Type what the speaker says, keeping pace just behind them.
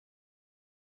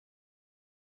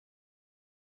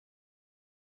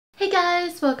Hey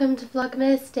guys, welcome to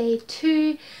Vlogmas Day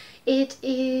 2. It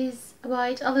is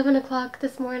about 11 o'clock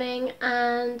this morning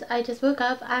and I just woke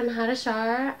up and had a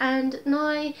shower, and now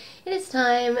it is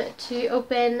time to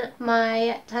open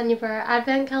my Tumblr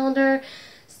advent calendar.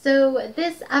 So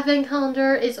this advent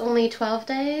calendar is only 12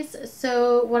 days,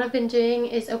 so what I've been doing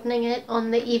is opening it on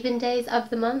the even days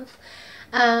of the month.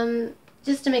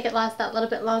 Just to make it last that little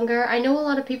bit longer. I know a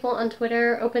lot of people on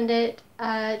Twitter opened it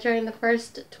during the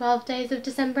first 12 days of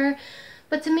December,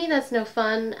 but to me that's no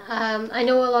fun. I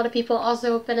know a lot of people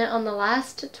also open it on the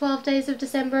last 12 days of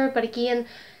December, but again,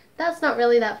 that's not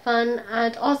really that fun.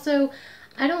 And also,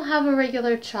 I don't have a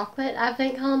regular chocolate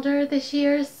advent calendar this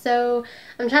year, so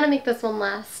I'm trying to make this one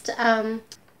last. So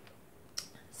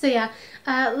yeah,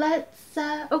 let's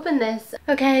open this.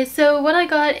 Okay, so what I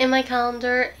got in my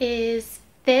calendar is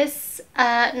this.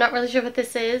 Not really sure what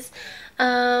this is.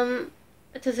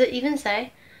 Does it even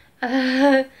say?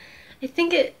 I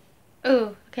think it,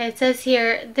 oh, okay, it says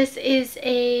here, this is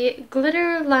a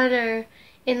glitter liner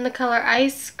in the color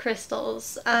Ice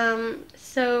Crystals.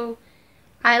 So,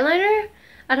 eyeliner?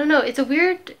 I don't know, it's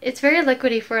very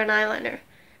liquidy for an eyeliner.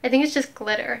 I think it's just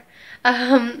glitter,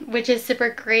 which is super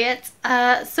great.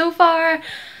 So far,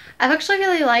 I've actually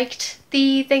really liked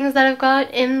the things that I've got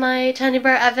in my Tumblr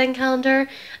advent calendar.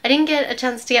 I didn't get a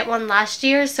chance to get one last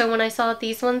year, so when I saw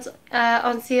these ones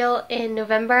on sale in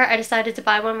November, I decided to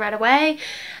buy one right away.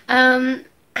 And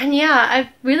yeah, I've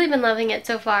really been loving it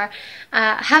so far.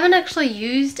 I haven't actually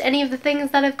used any of the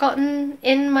things that I've gotten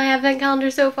in my advent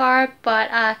calendar so far, but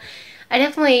I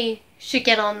definitely should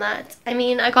get on that. I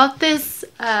mean, I got this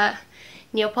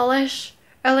nail polish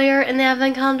earlier in the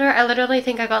advent calendar. I literally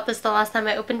think I got this the last time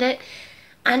I opened it,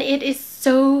 and it is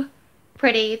so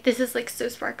pretty. This is like so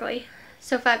sparkly,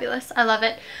 so fabulous. I love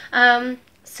it.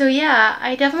 So yeah,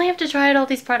 I definitely have to try out all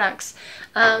these products.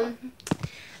 I'm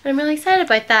really excited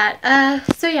about that.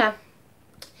 So yeah,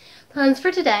 plans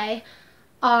for today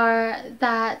are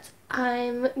that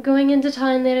I'm going into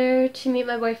town later to meet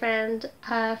my boyfriend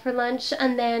for lunch,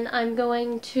 and then I'm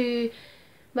going to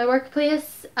my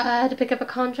workplace to pick up a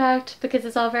contract because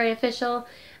it's all very official,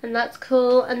 and that's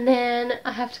cool. And then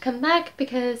I have to come back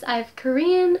because I have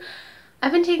Korean.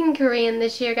 I've been taking Korean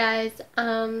this year, guys.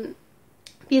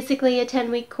 Basically a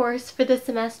 10-week course for this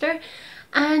semester,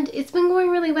 and it's been going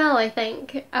really well, I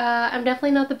think. I'm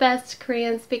definitely not the best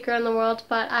Korean speaker in the world,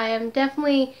 but I am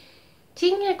definitely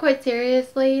taking it quite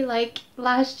seriously. Like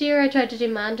last year I tried to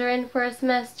do Mandarin for a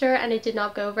semester and it did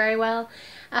not go very well,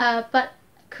 but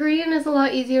Korean is a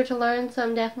lot easier to learn, so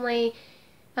I'm definitely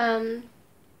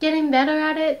getting better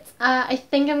at it. I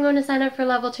think I'm going to sign up for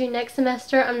level 2 next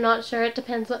semester. I'm not sure, it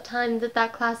depends what time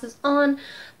that class is on,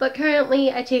 but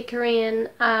currently I take Korean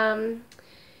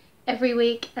every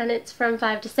week, and it's from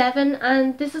 5 to 7,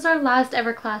 and this is our last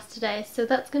ever class today, so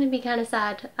that's going to be kind of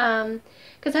sad,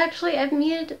 because actually I've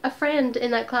made a friend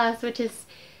in that class, which is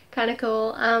kind of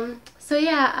cool. So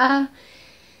yeah,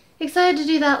 excited to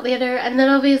do that later, and then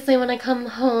obviously when I come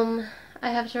home I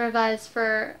have to revise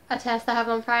for a test I have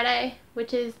on Friday,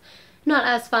 which is not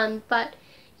as fun, but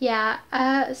yeah,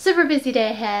 super busy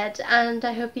day ahead, and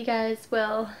I hope you guys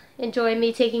will enjoy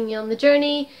me taking you on the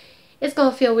journey. It's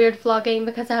gonna feel weird vlogging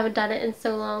because I haven't done it in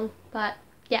so long, but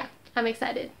yeah, I'm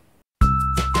excited.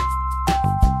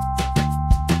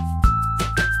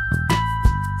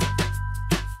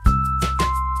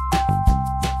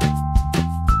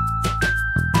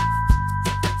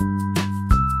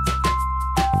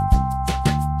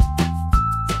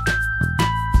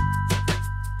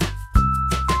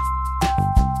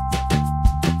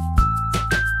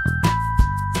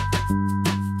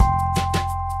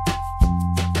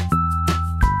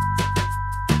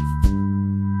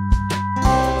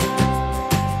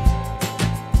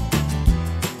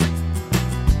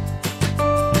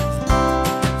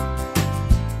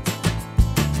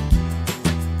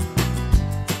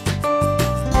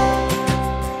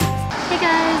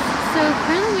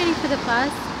 The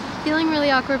bus, feeling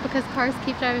really awkward because cars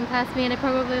keep driving past me and I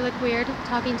probably look weird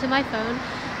talking to my phone,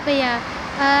 but yeah,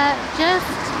 just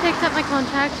picked up my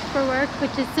contract for work,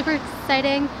 which is super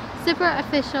exciting, super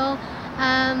official.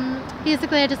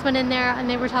 Basically I just went in there and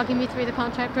they were talking me through the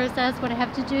contract process, what I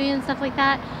have to do and stuff like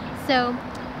that, so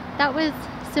that was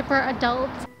super adult.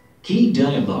 Key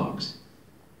dialogues.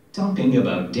 Talking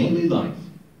about daily life.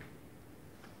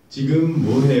 지금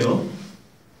뭐 해요?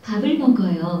 밥을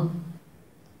먹어요.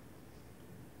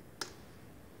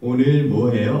 오늘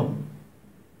뭐 해요?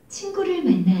 친구를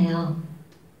만나요.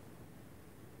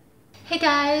 Hey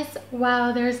guys,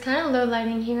 wow, there's kind of low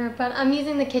lighting here, but I'm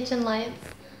using the kitchen lights,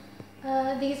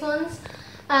 these ones.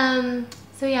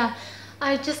 So yeah,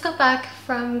 I just got back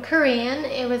from Korean.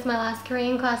 It was my last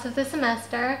Korean class of the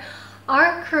semester.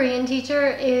 Our Korean teacher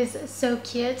is so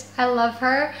cute. I love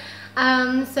her.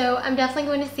 So I'm definitely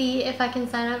going to see if I can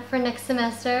sign up for next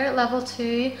semester, level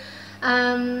 2.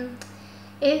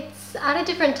 It's at a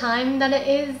different time than it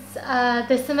is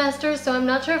this semester, so I'm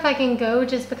not sure if I can go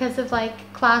just because of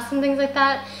like class and things like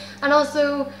that. And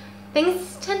also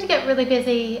things tend to get really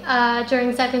busy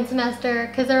during second semester,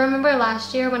 because I remember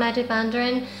last year when I did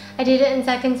Mandarin, I did it in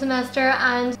second semester,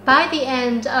 and by the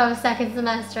end of second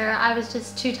semester I was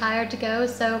just too tired to go,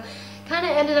 so kind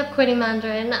of ended up quitting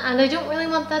Mandarin, and I don't really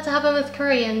want that to happen with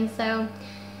Korean, so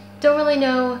don't really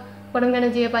know what I'm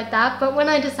gonna do about that, but when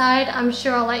I decide, I'm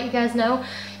sure I'll let you guys know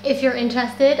if you're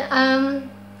interested.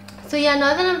 So yeah,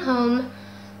 now that I'm home,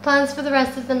 plans for the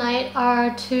rest of the night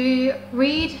are to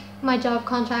read my job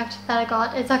contract that I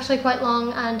got. It's actually quite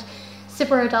long and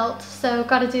super adult, so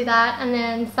gotta do that and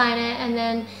then sign it and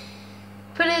then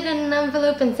put it in an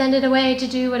envelope and send it away to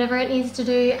do whatever it needs to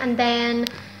do, and then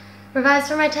revise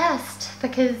for my test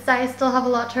because I still have a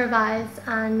lot to revise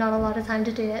and not a lot of time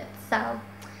to do it. So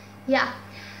yeah,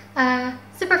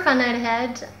 super fun night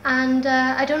ahead, and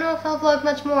I don't know if I'll vlog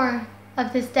much more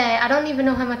of this day. I don't even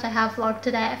know how much I have vlogged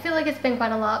today. I feel like it's been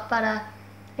quite a lot, but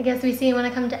I guess we see when I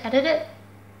come to edit it.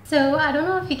 So I don't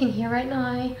know if you can hear right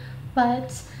now,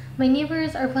 but my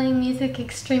neighbors are playing music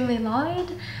extremely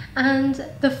loud and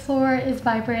the floor is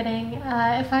vibrating.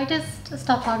 If I just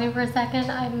stop talking for a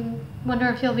second, I wonder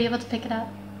if you'll be able to pick it up.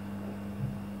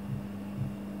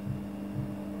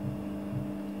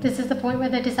 This is the point where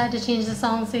they decide to change the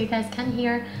song so you guys can't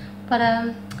hear, but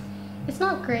it's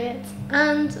not great.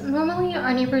 And normally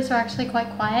our neighbors are actually quite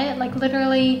quiet, like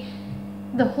literally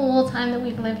the whole time that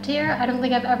we've lived here. I don't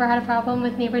think I've ever had a problem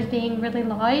with neighbors being really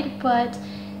loud, but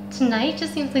tonight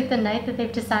just seems like the night that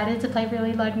they've decided to play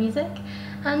really loud music,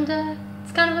 and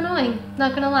it's kind of annoying,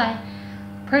 not gonna lie.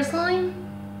 Personally,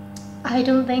 I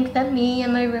don't think that me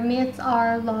and my roommates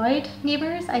are loud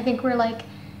neighbors. I think we're like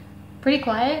pretty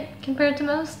quiet compared to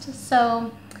most,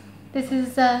 so this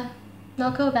is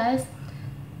not cool, guys.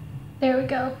 There we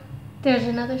go. There's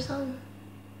another song.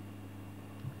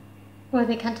 Or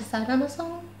they can't decide on a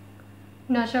song?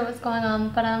 I'm not sure what's going on,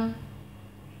 but I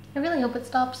really hope it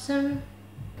stops soon.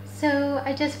 So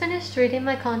I just finished reading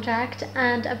my contract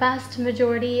and a vast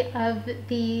majority of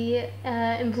the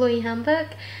employee handbook,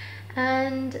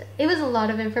 and it was a lot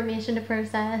of information to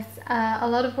process, a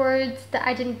lot of words that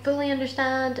I didn't fully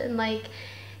understand, and like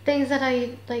things that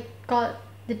I like got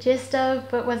the gist of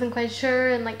but wasn't quite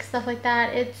sure, and like stuff like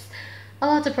that. It's a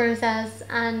lot to process,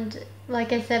 and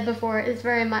like I said before, it's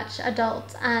very much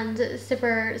adult and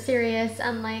super serious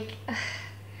and like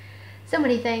so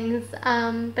many things,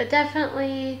 but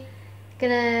definitely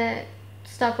gonna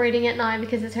stop reading it now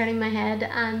because it's hurting my head,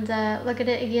 and look at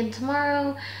it again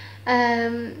tomorrow.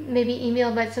 Maybe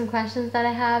email about some questions that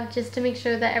I have just to make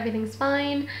sure that everything's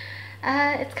fine.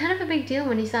 It's kind of a big deal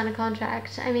when you sign a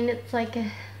contract. I mean, it's like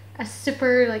a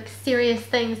super like serious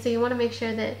thing, so you want to make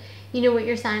sure that you know what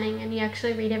you're signing and you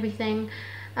actually read everything.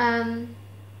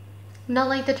 Not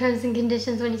like the terms and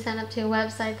conditions when you sign up to a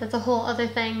website, that's a whole other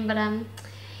thing, but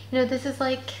you know, this is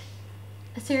like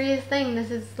a serious thing. This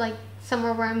is like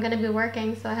somewhere where I'm going to be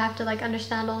working, so I have to like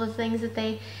understand all the things that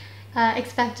they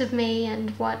expect of me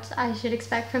and what I should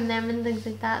expect from them and things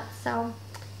like that. So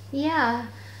yeah,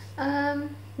 now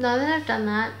that I've done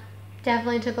that,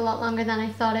 definitely took a lot longer than I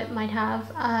thought it might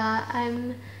have.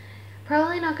 I'm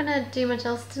probably not gonna do much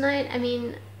else tonight. I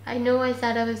mean, I know I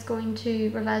said I was going to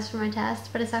revise for my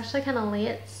test, but it's actually kind of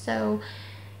late, so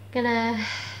gonna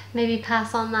maybe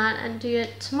pass on that and do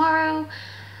it tomorrow.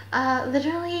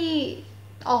 Literally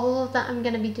all of that I'm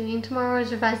gonna be doing tomorrow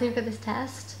is revising for this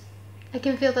test. I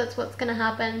can feel that's what's gonna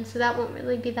happen, so that won't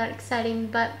really be that exciting,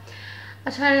 but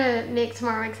I'll try to make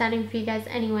tomorrow exciting for you guys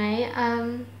anyway.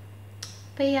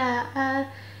 But yeah, I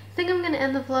think I'm gonna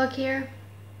end the vlog here.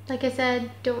 Like I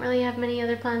said, don't really have many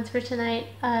other plans for tonight.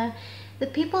 The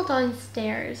people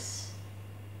downstairs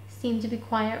seem to be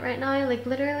quiet right now. Like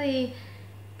literally,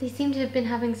 they seem to have been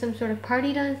having some sort of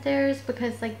party downstairs,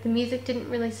 because like the music didn't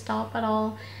really stop at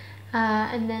all.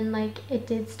 And then like it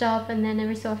did stop, and then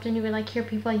every so often you would like hear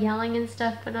people yelling and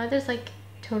stuff, but now there's like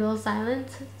total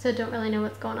silence, so don't really know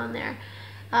what's going on there.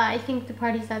 I think the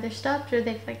party's either stopped or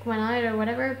they've like went out or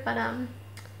whatever, but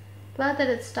glad that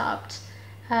it stopped.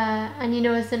 And you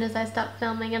know, as soon as I stop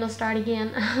filming it'll start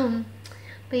again.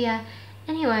 But yeah,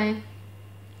 anyway,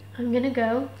 I'm gonna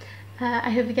go.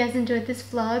 I hope you guys enjoyed this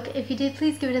vlog. If you did,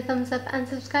 please give it a thumbs up and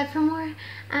subscribe for more,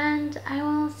 and I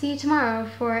will see you tomorrow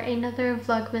for another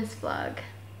Vlogmas vlog.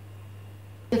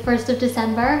 the 1st of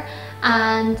December,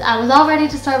 and I was all ready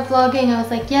to start vlogging. I was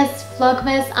like, yes,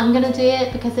 Vlogmas, I'm gonna do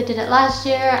it because I did it last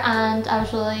year and I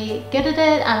was really good at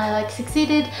it and I like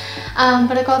succeeded.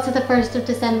 But I got to the 1st of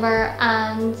December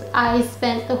and I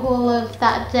spent the whole of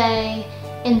that day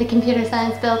in the computer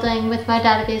science building with my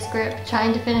database group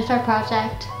trying to finish our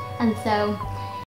project, and so